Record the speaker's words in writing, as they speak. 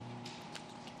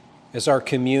As our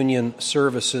communion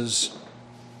services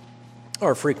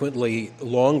are frequently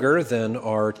longer than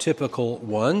our typical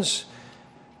ones,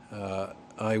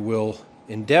 I will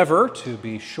endeavor to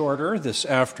be shorter this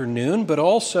afternoon, but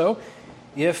also,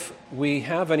 if we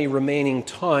have any remaining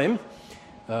time,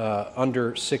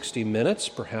 under 60 minutes,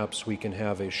 perhaps we can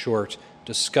have a short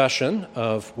discussion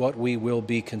of what we will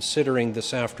be considering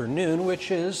this afternoon,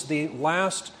 which is the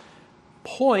last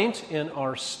point in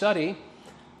our study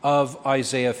of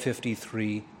Isaiah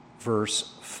 53,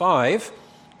 verse 5,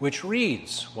 which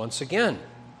reads, once again,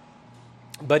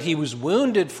 "But he was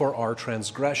wounded for our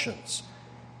transgressions.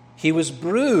 He was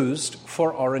bruised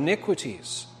for our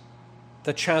iniquities.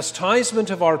 The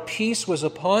chastisement of our peace was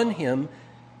upon him,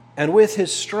 and with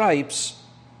his stripes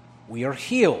we are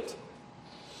healed."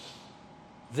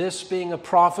 This being a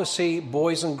prophecy,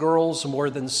 boys and girls,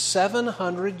 more than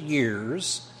 700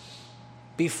 years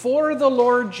before the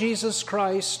Lord Jesus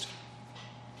Christ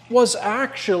was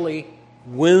actually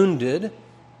wounded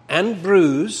and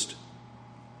bruised,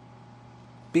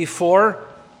 before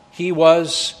he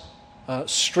was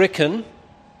stricken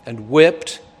and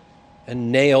whipped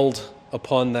and nailed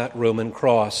upon that Roman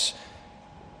cross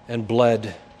and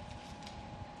bled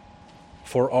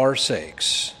for our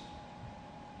sakes.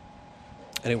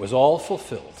 And it was all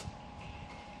fulfilled.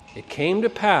 It came to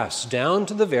pass down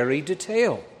to the very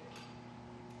detail.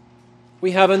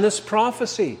 We have in this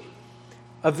prophecy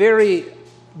a very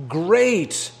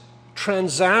great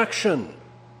transaction.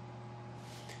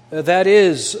 That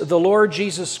is, the Lord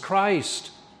Jesus Christ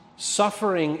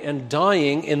suffering and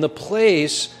dying in the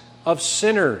place of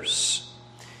sinners.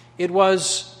 It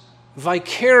was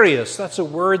vicarious. That's a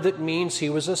word that means he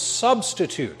was a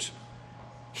substitute.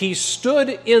 He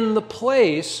stood in the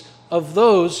place of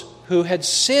those who had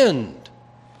sinned.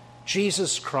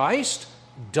 Jesus Christ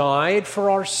died for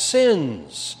our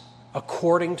sins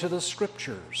according to the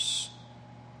Scriptures.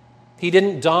 He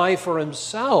didn't die for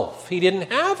himself. He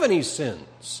didn't have any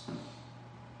sins.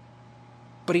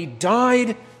 But he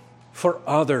died for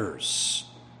others.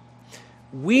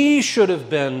 We should have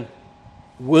been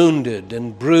wounded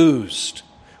and bruised.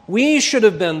 We should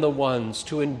have been the ones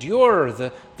to endure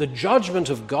the judgment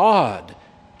of God.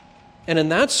 And in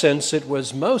that sense, it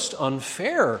was most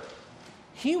unfair.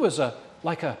 He was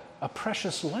like a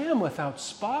precious lamb without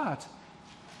spot.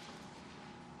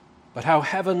 But how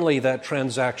heavenly that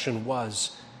transaction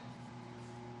was,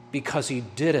 because he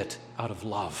did it out of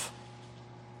love.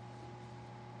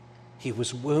 He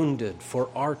was wounded for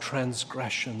our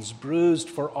transgressions, bruised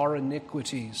for our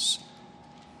iniquities,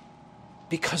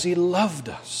 because he loved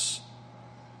us.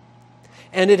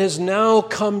 And it has now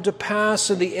come to pass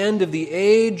in the end of the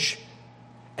age,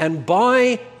 and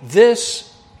by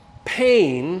this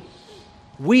pain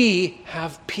we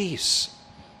have peace.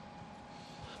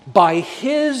 By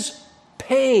his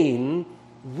pain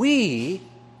we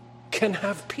can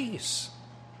have peace.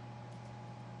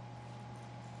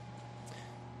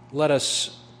 Let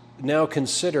us now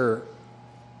consider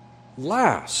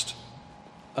last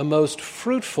a most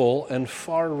fruitful and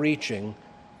far-reaching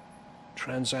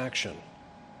transaction.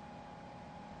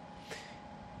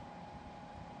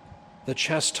 The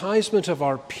chastisement of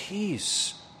our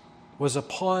peace was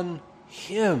upon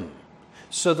him,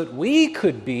 so that we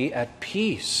could be at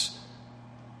peace.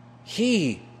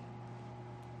 He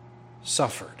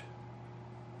suffered,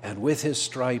 and with his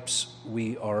stripes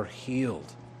we are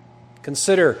healed.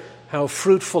 Consider how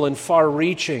fruitful and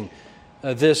far-reaching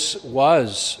this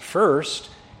was, first,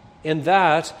 in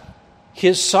that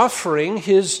his suffering,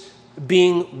 his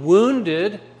being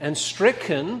wounded and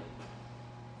stricken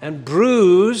and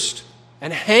bruised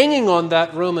and hanging on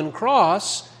that Roman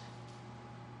cross,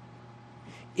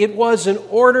 it was in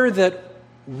order that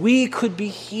we could be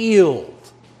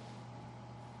healed.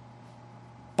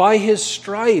 By his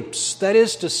stripes, that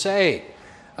is to say,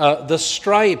 the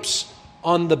stripes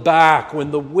on the back,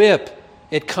 when the whip,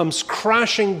 it comes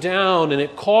crashing down and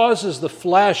it causes the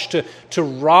flesh to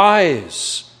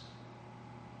rise.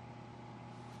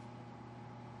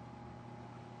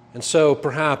 And so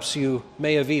perhaps you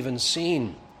may have even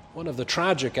seen one of the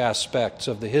tragic aspects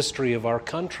of the history of our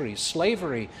country,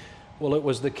 slavery. Well, it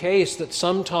was the case that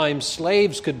sometimes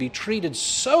slaves could be treated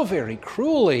so very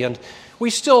cruelly, and we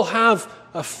still have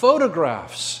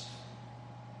photographs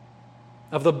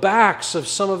of the backs of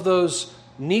some of those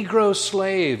Negro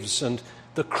slaves and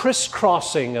the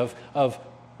crisscrossing of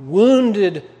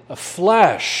wounded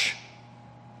flesh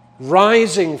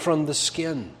rising from the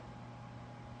skin.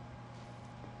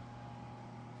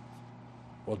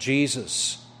 Well,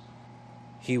 Jesus,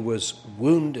 he was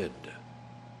wounded.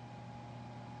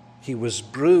 He was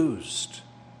bruised.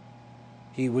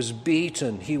 He was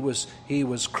beaten. He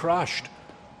was crushed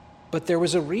But there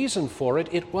was a reason for it.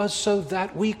 It was so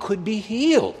that we could be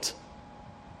healed.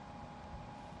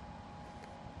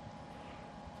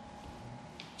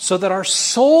 So that our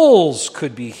souls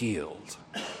could be healed.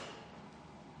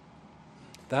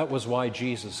 That was why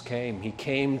Jesus came. He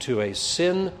came to a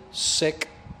sin-sick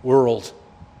world.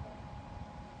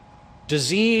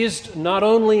 Diseased not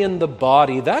only in the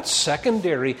body, that's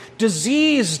secondary.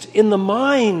 Diseased in the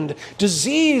mind,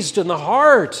 diseased in the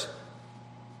heart.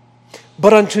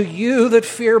 But unto you that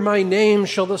fear my name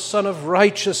shall the Son of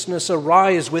Righteousness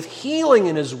arise with healing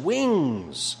in his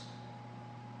wings.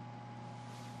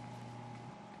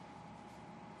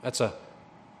 That's a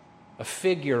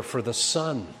figure for the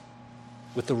sun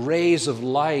with the rays of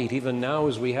light, even now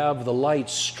as we have the light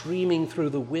streaming through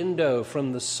the window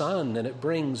from the sun, and it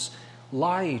brings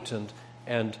light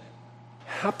and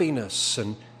happiness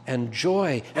and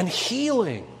joy and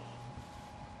healing.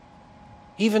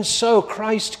 Even so,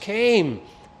 Christ came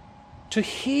to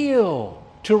heal,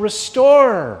 to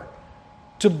restore,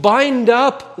 to bind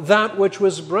up that which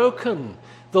was broken.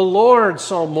 The Lord,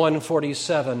 Psalm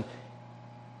 147,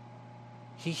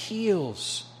 He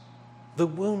heals the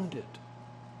wounded.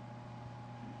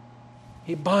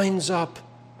 He binds up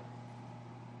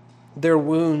their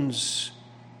wounds.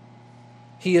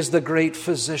 He is the great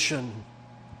physician.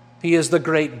 He is the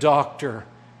great doctor.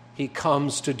 He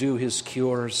comes to do his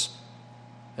cures.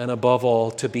 And above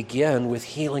all, to begin with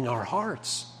healing our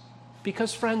hearts.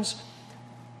 Because, friends,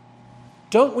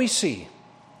 don't we see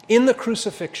in the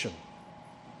crucifixion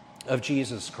of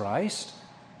Jesus Christ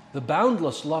the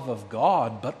boundless love of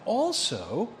God, but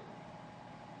also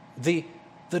the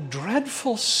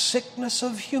dreadful sickness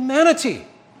of humanity?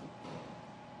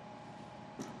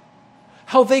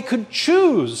 How they could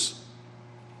choose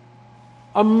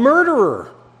a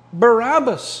murderer,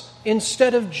 Barabbas,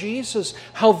 instead of Jesus.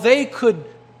 How they could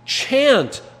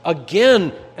chant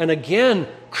again and again,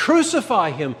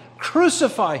 crucify him,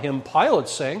 Pilate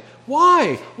saying,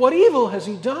 why? What evil has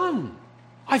he done?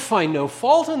 I find no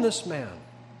fault in this man.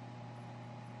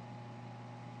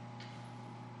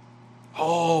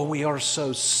 Oh, we are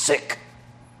so sick.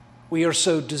 We are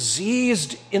so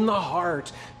diseased in the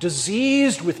heart,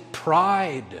 diseased with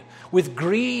pride, with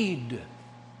greed,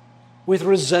 with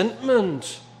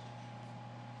resentment,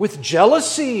 with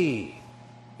jealousy.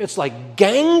 It's like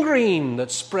gangrene that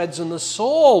spreads in the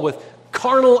soul, with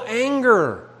carnal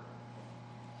anger,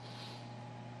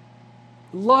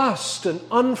 lust and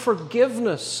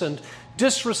unforgiveness and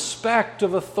disrespect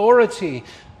of authority,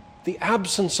 the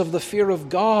absence of the fear of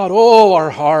God. Oh, our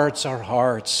hearts.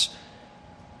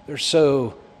 They're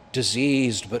so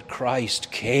diseased, but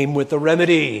Christ came with the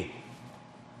remedy.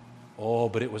 Oh,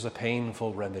 but it was a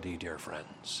painful remedy, dear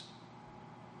friends.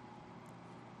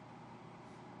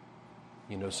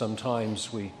 You know,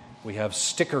 sometimes we have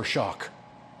sticker shock.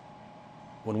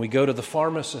 When we go to the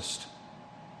pharmacist,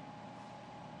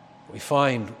 we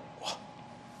find,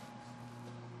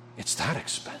 it's that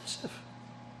expensive.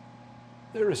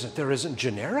 There isn't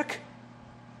generic.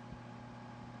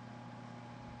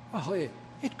 Well,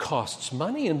 it costs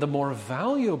money, and the more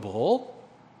valuable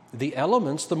the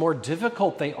elements, the more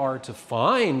difficult they are to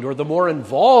find, or the more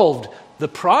involved the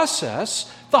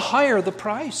process, the higher the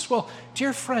price. Well,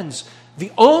 dear friends,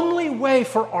 the only way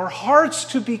for our hearts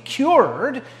to be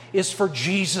cured is for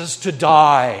Jesus to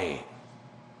die,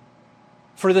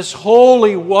 for this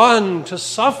Holy One to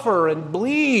suffer and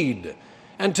bleed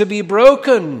and to be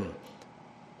broken.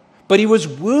 But he was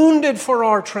wounded for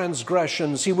our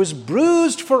transgressions. He was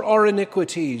bruised for our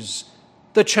iniquities.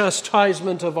 The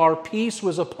chastisement of our peace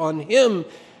was upon him,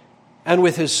 and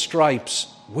with his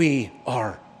stripes we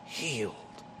are healed.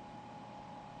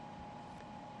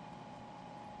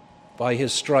 By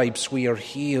his stripes we are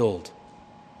healed,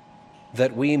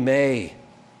 that we may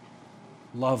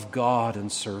love God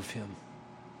and serve him.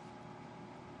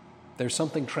 There's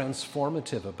something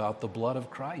transformative about the blood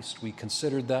of Christ. We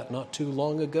considered that not too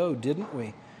long ago, didn't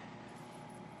we?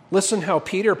 Listen how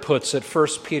Peter puts it,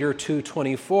 1 Peter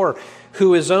 2:24,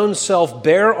 who his own self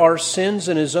bare our sins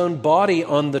in his own body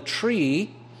on the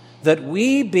tree, that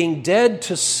we, being dead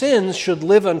to sins, should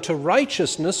live unto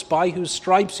righteousness, by whose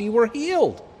stripes ye were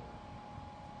healed.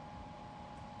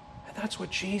 And that's what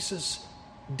Jesus'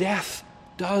 death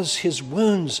does. His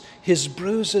wounds, his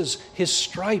bruises, his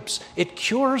stripes. It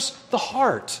cures the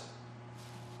heart.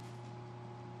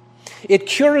 It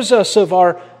cures us of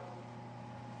our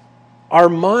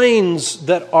minds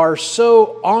that are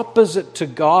so opposite to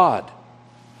God.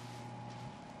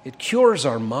 It cures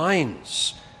our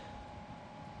minds.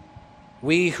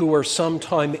 We who were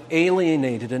sometime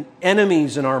alienated and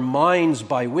enemies in our minds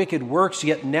by wicked works,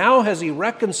 yet now has he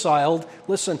reconciled,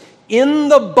 listen, in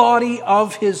the body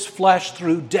of his flesh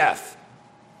through death.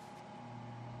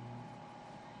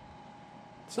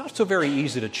 It's not so very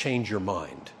easy to change your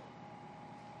mind,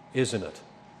 isn't it?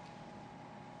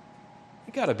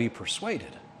 You got to be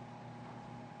persuaded.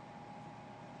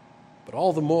 But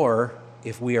all the more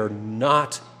if we are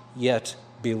not yet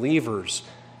believers.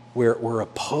 We're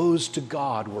opposed to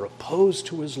God. We're opposed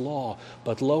to his law.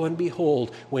 But lo and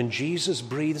behold, when Jesus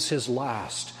breathes his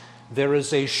last, there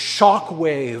is a shock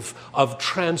wave of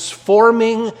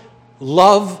transforming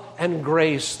love and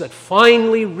grace that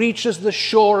finally reaches the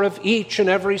shore of each and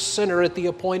every sinner at the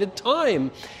appointed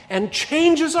time and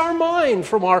changes our mind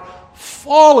from our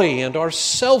folly and our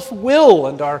self-will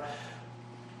and our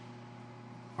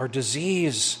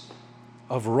disease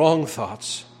of wrong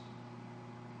thoughts.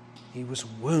 He was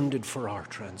wounded for our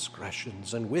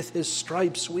transgressions, and with his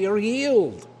stripes we are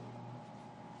healed.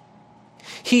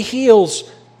 He heals,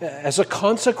 as a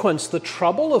consequence, the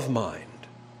trouble of mind,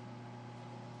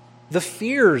 the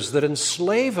fears that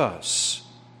enslave us,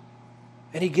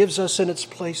 and he gives us in its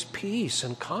place peace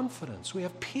and confidence. We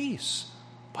have peace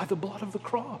by the blood of the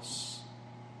cross.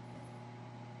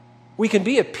 We can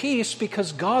be at peace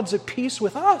because God's at peace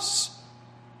with us.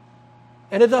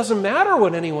 And it doesn't matter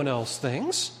what anyone else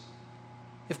thinks.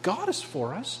 If God is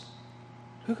for us,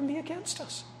 who can be against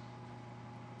us?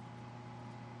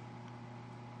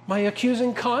 My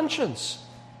accusing conscience.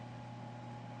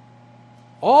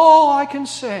 All I can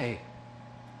say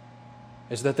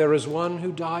is that there is one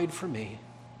who died for me.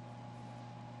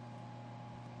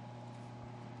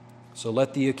 So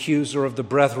let the accuser of the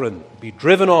brethren be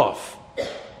driven off.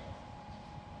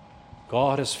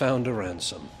 God has found a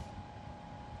ransom.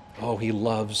 Oh, he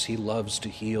loves to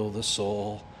heal the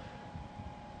soul,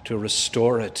 to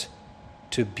restore it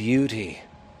to beauty,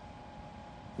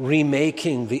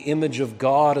 remaking the image of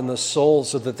God in the soul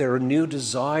so that there are new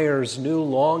desires, new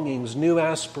longings, new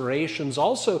aspirations,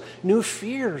 also new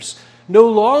fears. No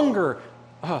longer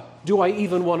do I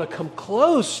even want to come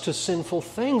close to sinful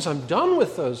things. I'm done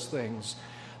with those things.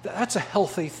 That's a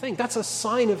healthy thing. That's a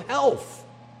sign of health.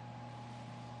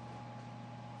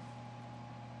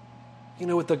 You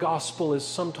know what the gospel is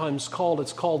sometimes called?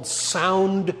 It's called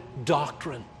sound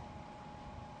doctrine,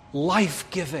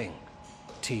 life-giving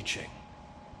teaching,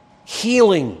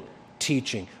 healing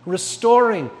teaching,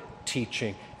 restoring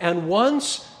teaching. And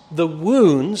once the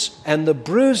wounds and the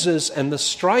bruises and the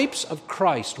stripes of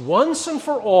Christ, once and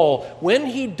for all, when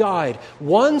he died,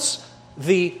 once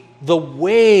the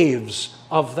waves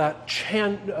of that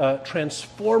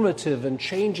transformative and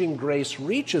changing grace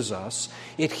reaches us,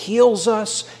 it heals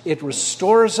us, it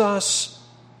restores us,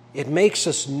 it makes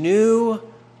us new.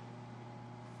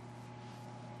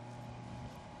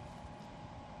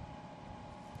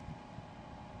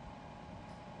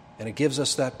 And it gives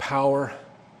us that power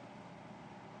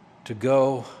to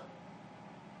go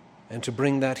and to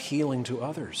bring that healing to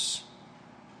others.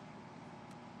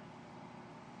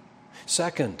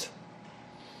 Second,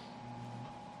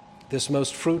 this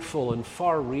most fruitful and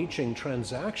far-reaching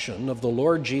transaction of the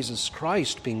Lord Jesus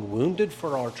Christ being wounded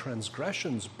for our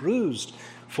transgressions, bruised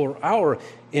for our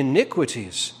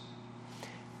iniquities,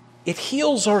 it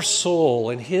heals our soul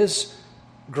in his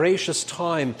gracious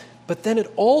time, but then it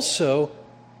also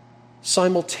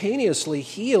simultaneously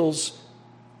heals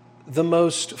the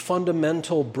most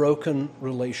fundamental broken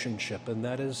relationship, and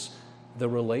that is the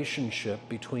relationship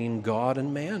between God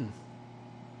and man.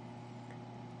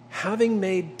 Having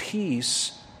made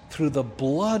peace through the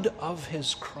blood of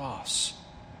his cross,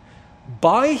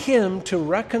 by him to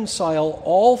reconcile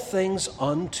all things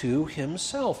unto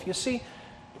himself. You see,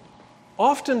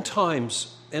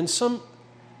 oftentimes, in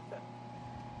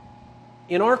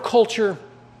our culture,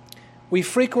 we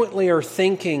frequently are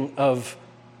thinking of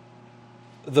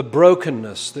the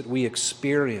brokenness that we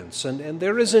experience, and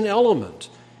there is an element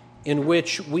in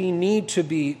which we need to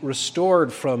be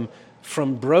restored from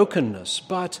brokenness.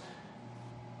 But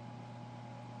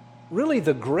really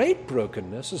the great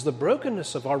brokenness is the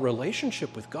brokenness of our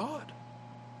relationship with God.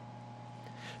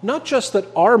 Not just that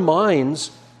our minds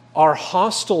are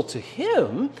hostile to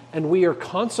him and we are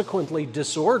consequently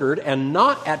disordered and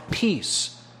not at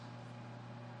peace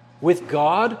with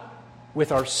God,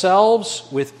 with ourselves,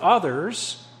 with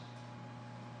others.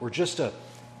 We're just a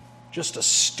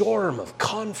storm of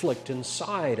conflict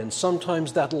inside, and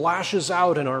sometimes that lashes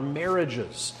out in our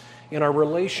marriages, in our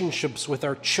relationships with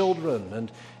our children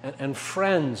and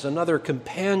friends and other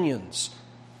companions.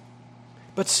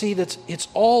 But see, it's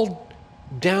all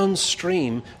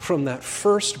downstream from that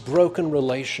first broken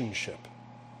relationship.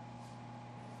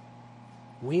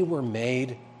 We were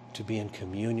made to be in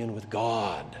communion with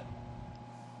God.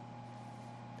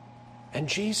 And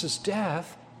Jesus'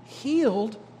 death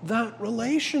healed that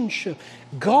relationship.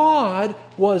 God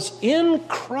was in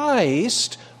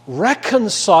Christ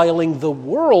reconciling the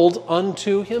world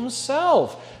unto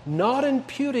himself, not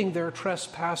imputing their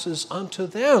trespasses unto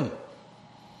them.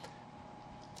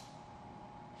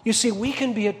 You see, we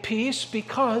can be at peace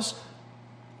because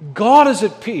God is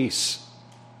at peace,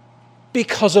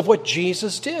 because of what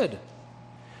Jesus did.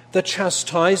 The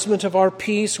chastisement of our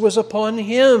peace was upon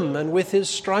him, and with his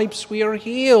stripes we are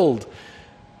healed.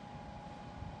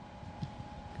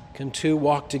 Can two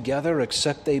walk together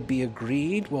except they be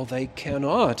agreed? Well, they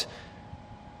cannot.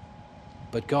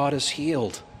 But God is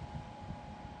healed,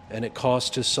 and it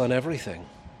cost his Son everything.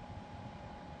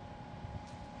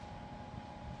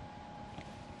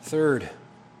 Third,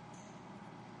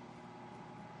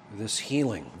 this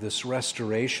healing, this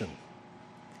restoration,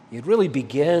 it really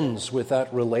begins with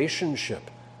that relationship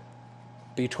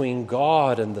between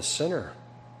God and the sinner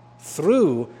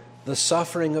through the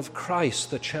suffering of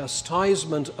Christ. The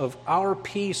chastisement of our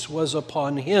peace was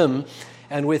upon him,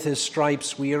 and with his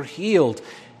stripes we are healed.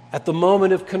 At the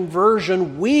moment of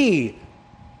conversion, we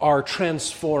are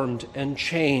transformed and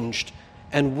changed,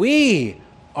 and we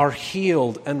are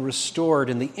healed and restored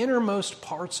in the innermost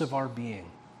parts of our being.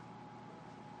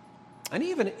 And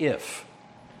even if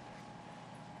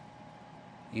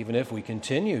we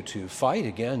continue to fight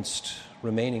against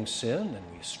remaining sin and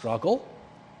we struggle,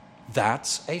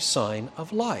 that's a sign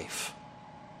of life.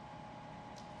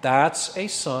 That's a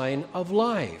sign of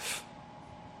life.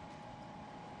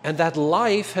 And that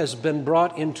life has been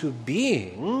brought into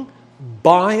being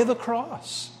by the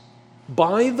cross,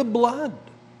 by the blood,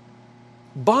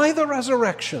 by the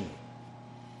resurrection.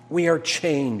 We are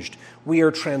changed. We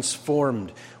are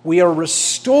transformed. We are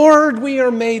restored. We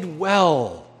are made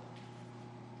well.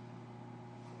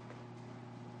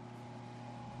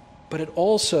 But it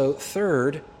also,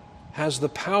 third, has the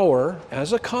power,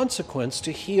 as a consequence,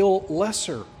 to heal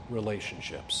lesser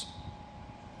relationships.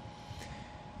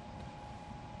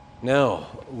 Now,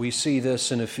 we see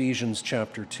this in Ephesians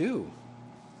chapter 2,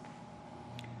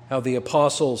 how the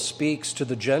apostle speaks to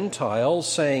the Gentiles,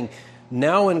 saying,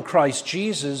 "Now in Christ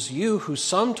Jesus, you who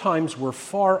sometimes were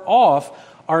far off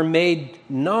are made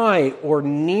nigh or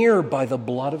near by the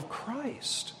blood of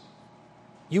Christ."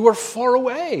 You are far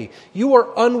away. You are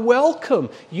unwelcome.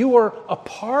 You are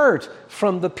apart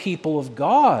from the people of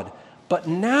God. But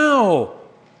now,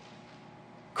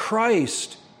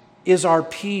 Christ is our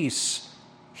peace.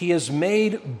 He has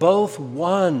made both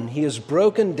one. He has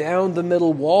broken down the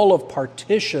middle wall of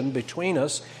partition between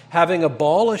us, having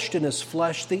abolished in his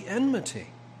flesh the enmity.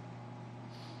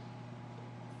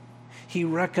 He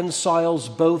reconciles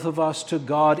both of us to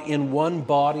God in one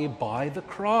body by the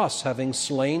cross, having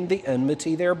slain the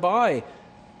enmity thereby,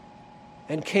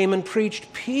 and came and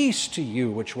preached peace to you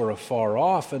which were afar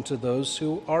off and to those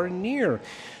who are near.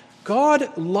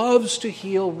 God loves to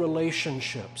heal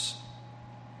relationships.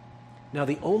 Now,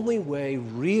 the only way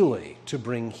really to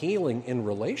bring healing in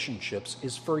relationships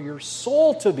is for your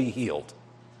soul to be healed.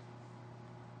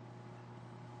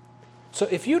 So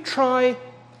if you try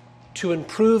to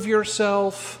improve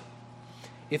yourself,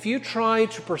 if you try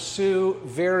to pursue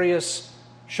various,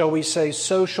 shall we say,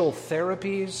 social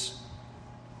therapies,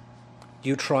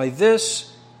 you try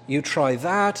this, you try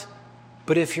that,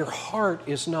 but if your heart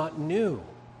is not new,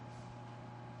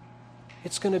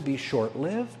 it's going to be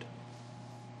short-lived.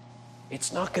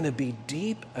 It's not going to be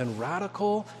deep and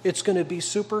radical. It's going to be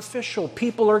superficial.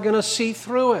 People are going to see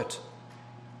through it.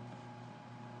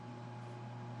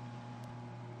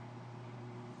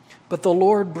 But the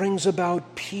Lord brings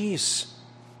about peace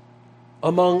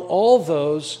among all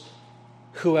those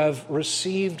who have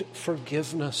received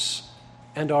forgiveness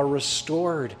and are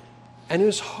restored, and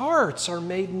whose hearts are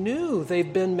made new.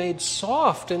 They've been made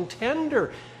soft and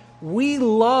tender. We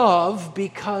love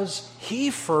because He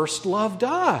first loved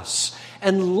us.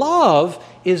 And love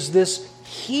is this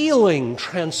healing,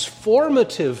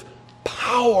 transformative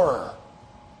power.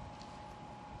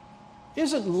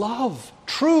 Isn't love,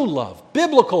 true love,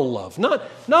 biblical love,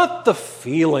 not the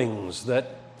feelings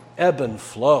that ebb and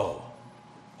flow.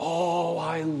 Oh,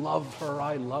 I love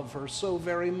her so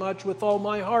very much with all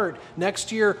my heart.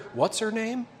 Next year, what's her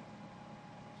name?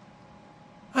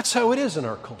 That's how it is in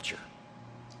our culture.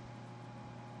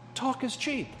 Talk is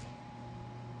cheap.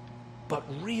 But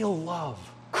real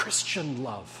love, Christian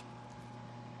love,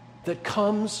 that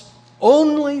comes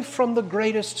only from the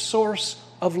greatest source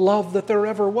of love that there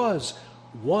ever was,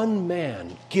 one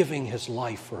man giving his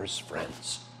life for his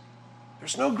friends.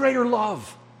 There's no greater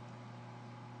love.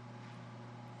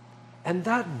 And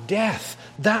that death,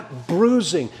 that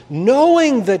bruising,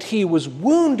 knowing that He was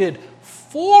wounded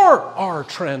for our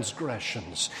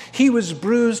transgressions. He was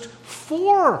bruised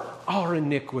for our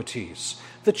iniquities.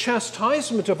 The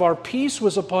chastisement of our peace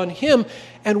was upon him,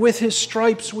 and with his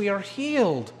stripes we are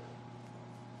healed.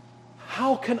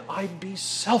 How can I be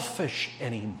selfish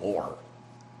anymore?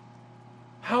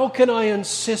 How can I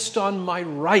insist on my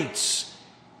rights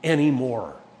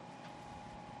anymore?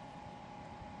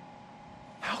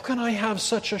 How can I have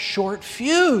such a short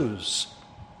fuse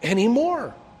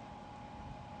anymore?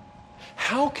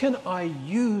 How can I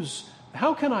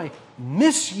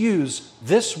misuse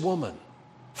this woman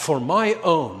for my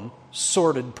own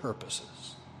sordid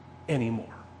purposes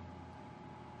anymore?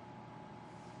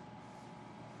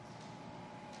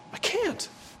 I can't.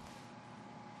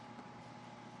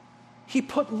 He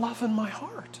put love in my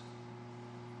heart.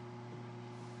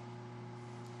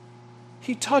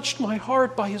 He touched my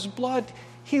heart by his blood.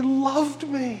 He loved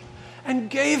me and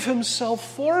gave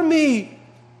himself for me.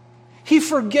 He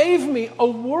forgave me a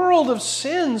world of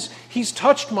sins. He's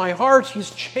touched my heart.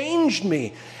 He's changed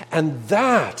me. And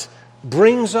that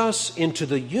brings us into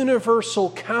the universal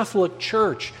Catholic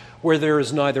Church, where there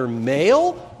is neither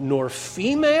male nor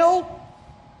female,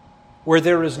 where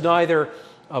there is neither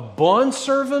a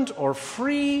bondservant or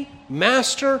free,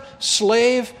 master,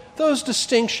 slave. Those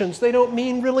distinctions, they don't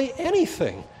mean really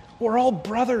anything. We're all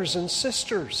brothers and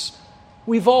sisters.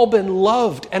 We've all been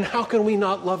loved, and how can we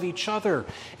not love each other?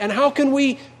 And how can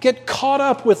we get caught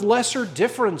up with lesser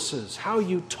differences? How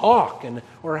you talk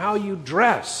or how you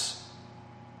dress,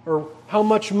 or how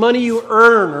much money you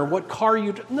earn, or what car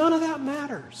you drive. None of that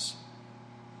matters.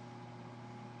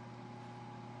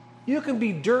 You can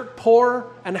be dirt poor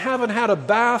and haven't had a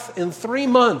bath in 3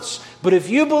 months, but if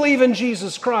you believe in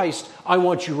Jesus Christ, I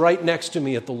want you right next to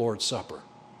me at the Lord's Supper,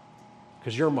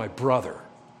 because you're my brother.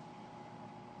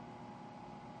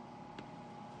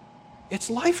 It's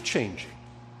life-changing.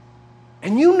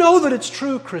 And you know that it's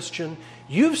true, Christian.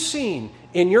 You've seen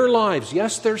in your lives,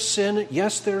 yes, there's sin,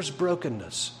 yes, there's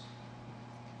brokenness.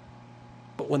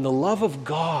 But when the love of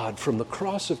God from the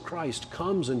cross of Christ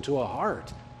comes into a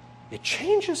heart, it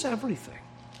changes everything.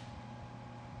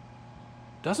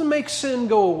 Doesn't make sin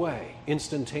go away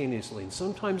instantaneously. And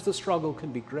sometimes the struggle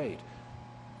can be great.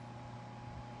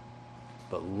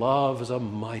 But love is a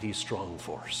mighty strong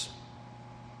force.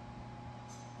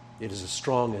 It is as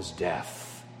strong as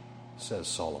death, says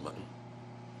Solomon.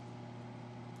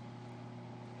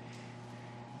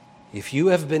 If you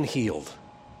have been healed,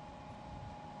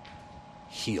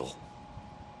 heal.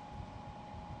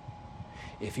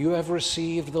 If you have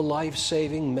received the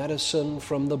life-saving medicine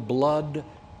from the blood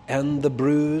and the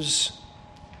bruise,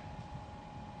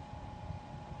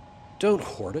 don't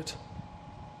hoard it.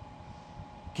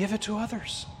 Give it to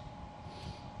others.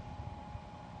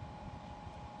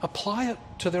 Apply it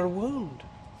to their wound.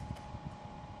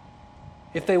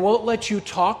 If they won't let you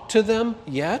talk to them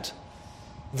yet,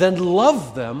 then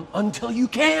love them until you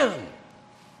can.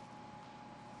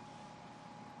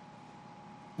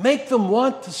 Make them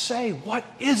want to say, what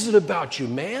is it about you,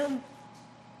 man,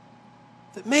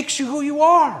 that makes you who you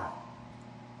are?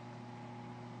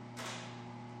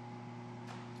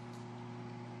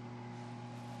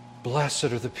 Blessed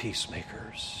are the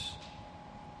peacemakers,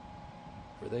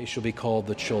 for they shall be called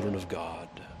the children of God.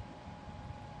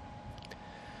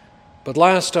 But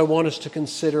last, I want us to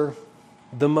consider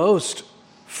the most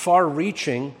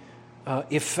far-reaching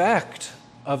effect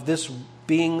of this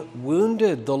being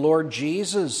wounded, the Lord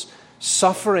Jesus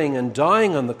suffering and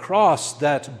dying on the cross,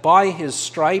 that by his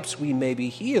stripes we may be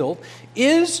healed,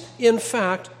 is in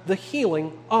fact the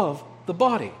healing of the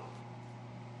body.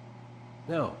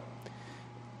 Now,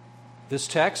 this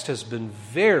text has been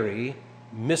very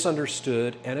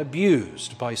misunderstood and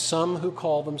abused by some who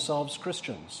call themselves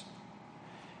Christians,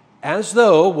 as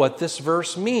though what this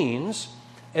verse means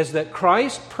is that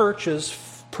Christ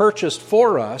purchased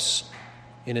for us,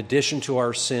 in addition to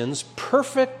our sins,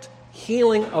 perfect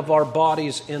healing of our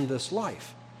bodies in this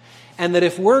life. And that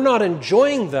if we're not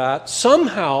enjoying that,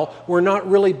 somehow we're not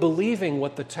really believing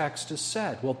what the text has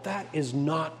said. Well, that is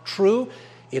not true.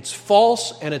 It's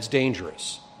false and it's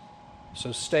dangerous.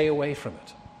 So stay away from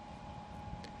it.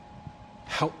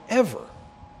 However,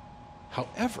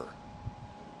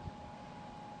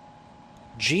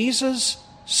 Jesus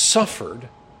suffered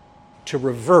to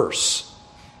reverse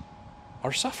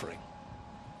our suffering.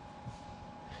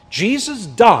 Jesus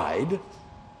died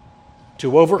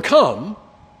to overcome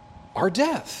our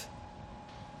death.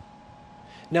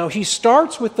 Now, he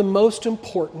starts with the most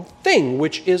important thing,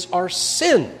 which is our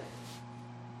sin.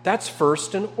 That's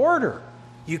first in order.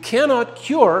 You cannot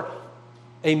cure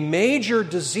a major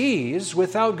disease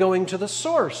without going to the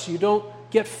source. You don't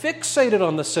get fixated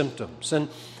on the symptoms. And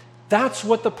That's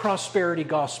what the prosperity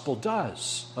gospel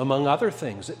does, among other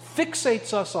things. It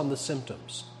fixates us on the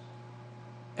symptoms.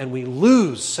 And we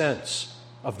lose sense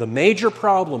of the major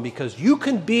problem, because you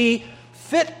can be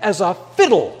fit as a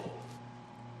fiddle.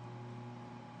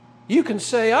 You can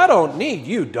say, I don't need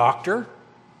you, doctor.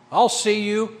 I'll see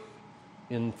you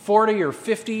in 40 or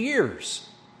 50 years.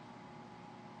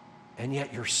 And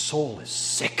yet your soul is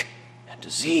sick and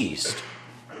diseased.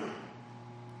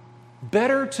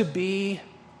 Better to be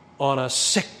on a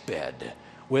sick bed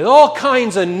with all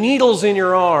kinds of needles in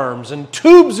your arms and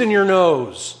tubes in your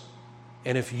nose.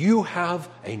 And if you have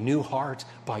a new heart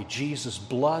by Jesus'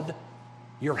 blood,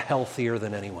 you're healthier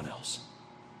than anyone else.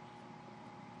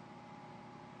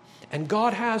 And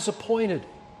God has appointed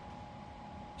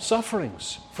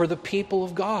sufferings for the people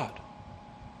of God.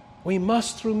 We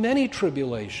must, through many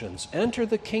tribulations, enter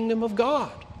the kingdom of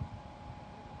God.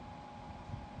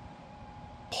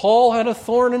 Paul had a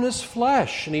thorn in his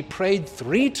flesh, and he prayed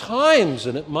 3 times,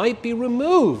 and it might be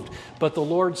removed. But the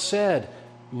Lord said,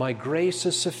 my grace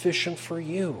is sufficient for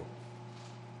you.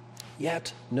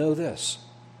 Yet, know this.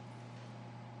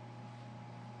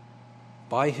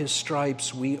 By his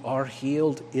stripes we are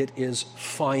healed. It is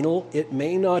final. It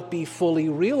may not be fully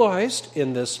realized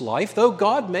in this life, though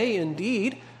God may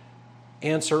indeed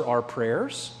answer our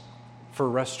prayers for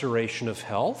restoration of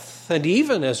health, and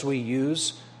even as we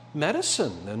use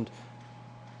medicine and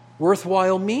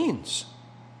worthwhile means.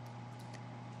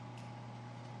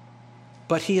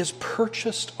 But he has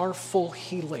purchased our full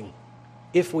healing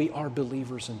if we are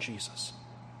believers in Jesus.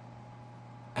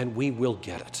 And we will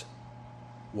get it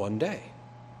one day.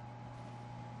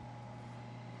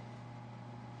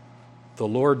 The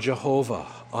Lord Jehovah,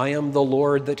 I am the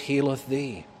Lord that healeth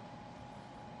thee.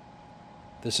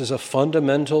 This is a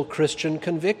fundamental Christian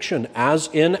conviction. As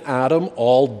in Adam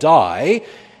all die,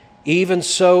 even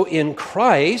so in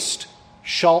Christ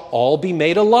shall all be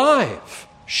made alive.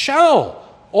 Shall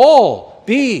all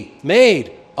be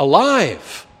made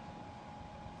alive.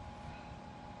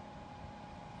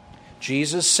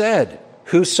 Jesus said,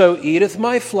 whoso eateth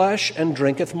my flesh and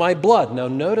drinketh my blood. Now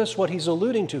notice what he's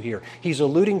alluding to here. He's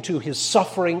alluding to his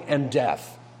suffering and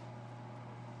death.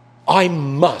 I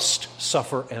must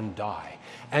suffer and die.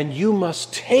 And you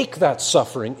must take that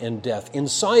suffering and death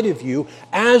inside of you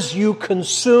as you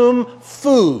consume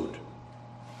food.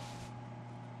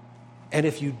 And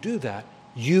if you do that,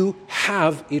 you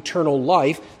have eternal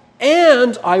life,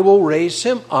 and I will raise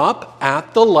him up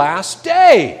at the last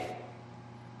day.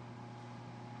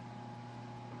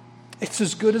 It's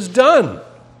as good as done,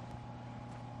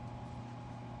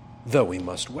 though we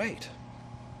must wait.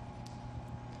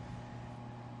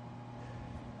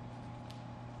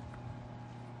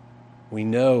 We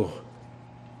know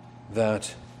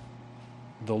that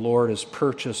the Lord has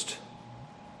purchased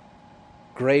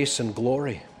grace and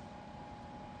glory.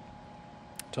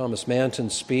 Thomas Manton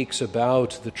speaks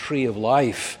about the tree of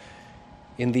life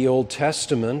in the Old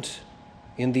Testament,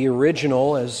 in the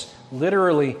original, as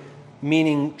literally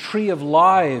meaning tree of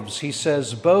lives. He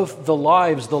says both the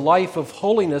lives, the life of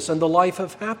holiness and the life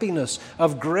of happiness,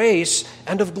 of grace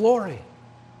and of glory.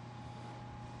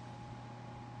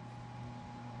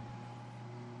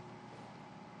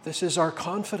 This is our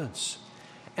confidence.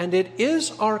 And it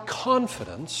is our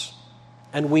confidence,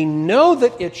 and we know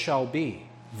that it shall be,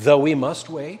 though we must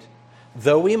wait,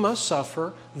 though we must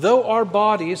suffer, though our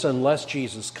bodies, unless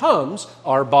Jesus comes,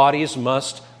 our bodies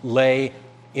must lay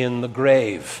in the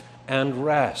grave and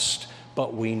rest.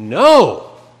 But we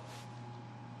know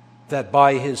that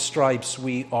by his stripes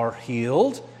we are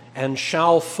healed and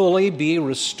shall fully be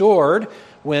restored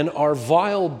when our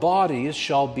vile bodies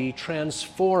shall be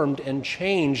transformed and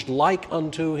changed like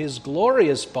unto his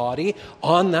glorious body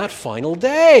on that final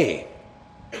day.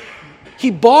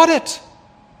 He bought it.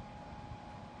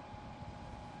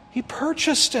 He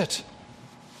purchased it.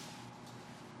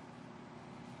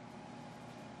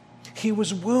 He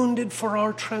was wounded for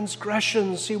our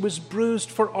transgressions. He was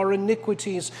bruised for our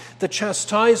iniquities. The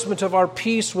chastisement of our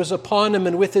peace was upon him,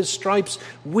 and with his stripes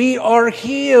we are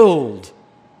healed.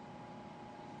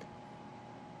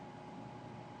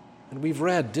 And we've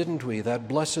read, didn't we, that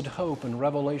blessed hope in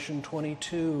Revelation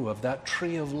 22 of that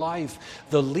tree of life.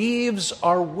 The leaves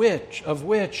of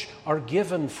which are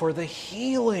given for the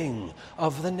healing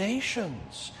of the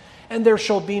nations. And there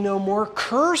shall be no more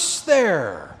curse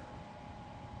there.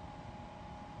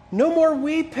 No more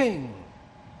weeping.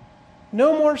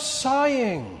 No more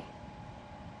sighing.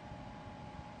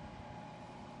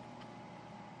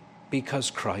 Because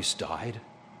Christ died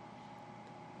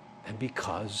and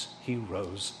because he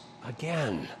rose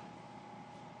again.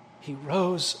 He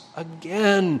rose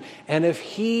again. And if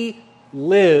he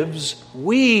lives,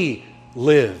 we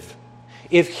live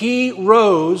If he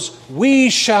rose, we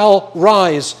shall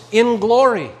rise in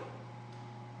glory.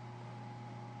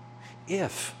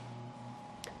 If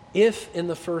in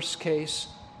the first case,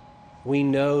 we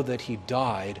know that he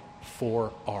died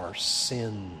for our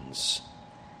sins.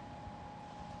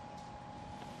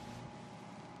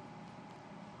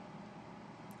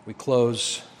 We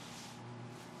close.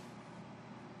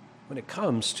 When it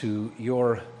comes to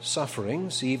your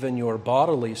sufferings, even your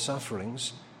bodily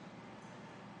sufferings,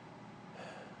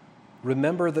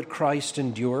 remember that Christ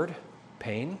endured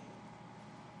pain.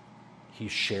 He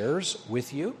shares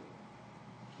with you.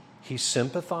 He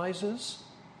sympathizes.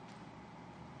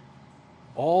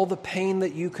 All the pain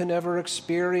that you can ever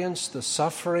experience, the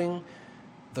suffering,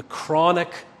 the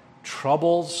chronic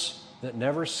troubles that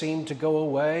never seem to go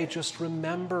away, just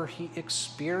remember he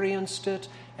experienced it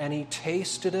and he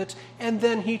tasted it, and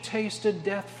then he tasted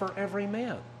death for every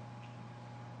man.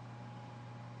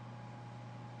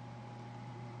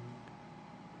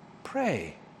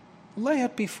 Pray, lay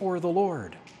it before the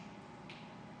Lord,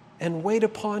 and wait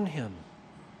upon him.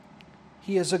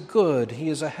 He is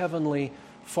a heavenly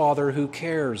Father who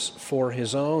cares for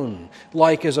his own.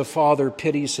 Like as a father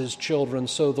pities his children,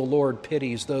 so the Lord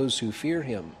pities those who fear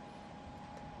him.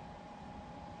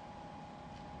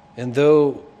 And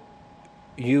though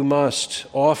you must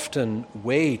often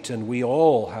wait, and we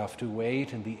all have to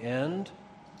wait in the end,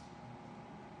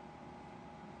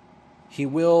 he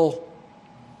will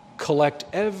collect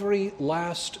every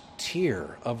last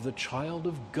tear of the child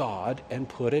of God and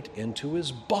put it into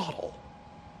his bottle.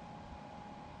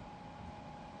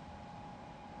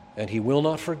 And he will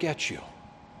not forget you.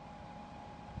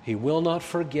 He will not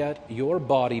forget your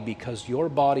body, because your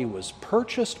body was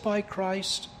purchased by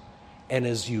Christ and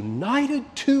is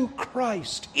united to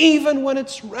Christ. Even when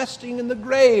it's resting in the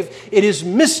grave, it is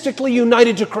mystically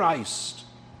united to Christ.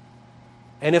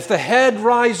 And if the head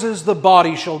rises, the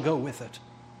body shall go with it.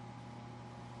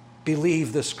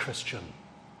 Believe this, Christian.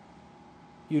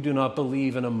 You do not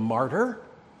believe in a martyr.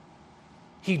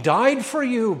 He died for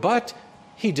you, but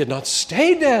he did not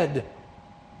stay dead.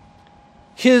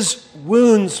 His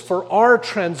wounds for our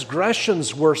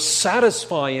transgressions were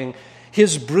satisfying.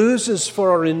 His bruises for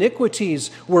our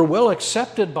iniquities were well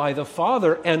accepted by the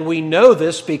Father, and we know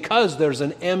this because there's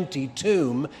an empty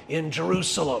tomb in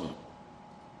Jerusalem.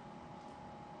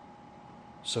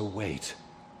 So wait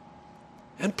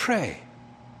and pray.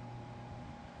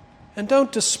 And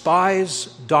don't despise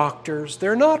doctors.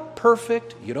 They're not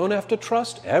perfect. You don't have to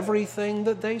trust everything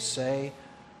that they say.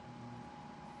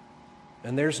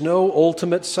 And there's no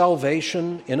ultimate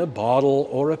salvation in a bottle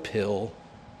or a pill.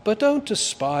 But don't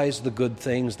despise the good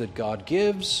things that God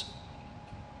gives.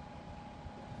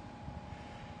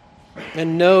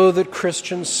 And know that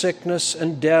Christian sickness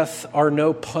and death are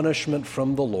no punishment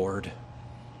from the Lord.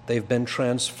 They've been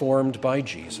transformed by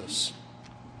Jesus.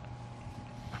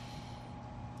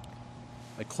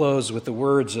 I close with the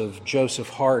words of Joseph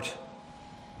Hart.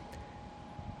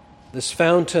 This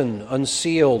fountain,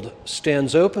 unsealed,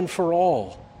 stands open for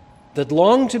all that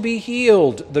long to be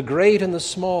healed, the great and the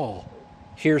small.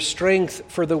 Here's strength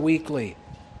for the weakly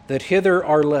that hither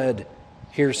are led.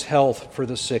 Here's health for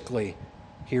the sickly.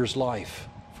 Here's life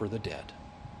for the dead.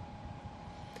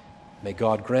 May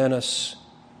God grant us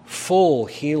full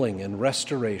healing and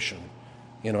restoration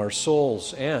in our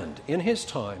souls and, in his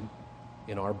time,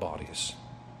 in our bodies.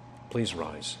 Please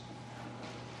rise.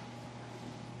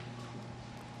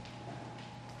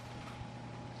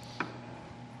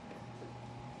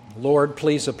 Lord,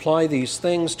 please apply these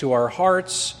things to our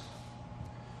hearts.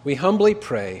 We humbly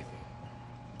pray.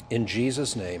 In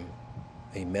Jesus' name,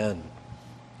 amen.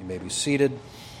 You may be seated.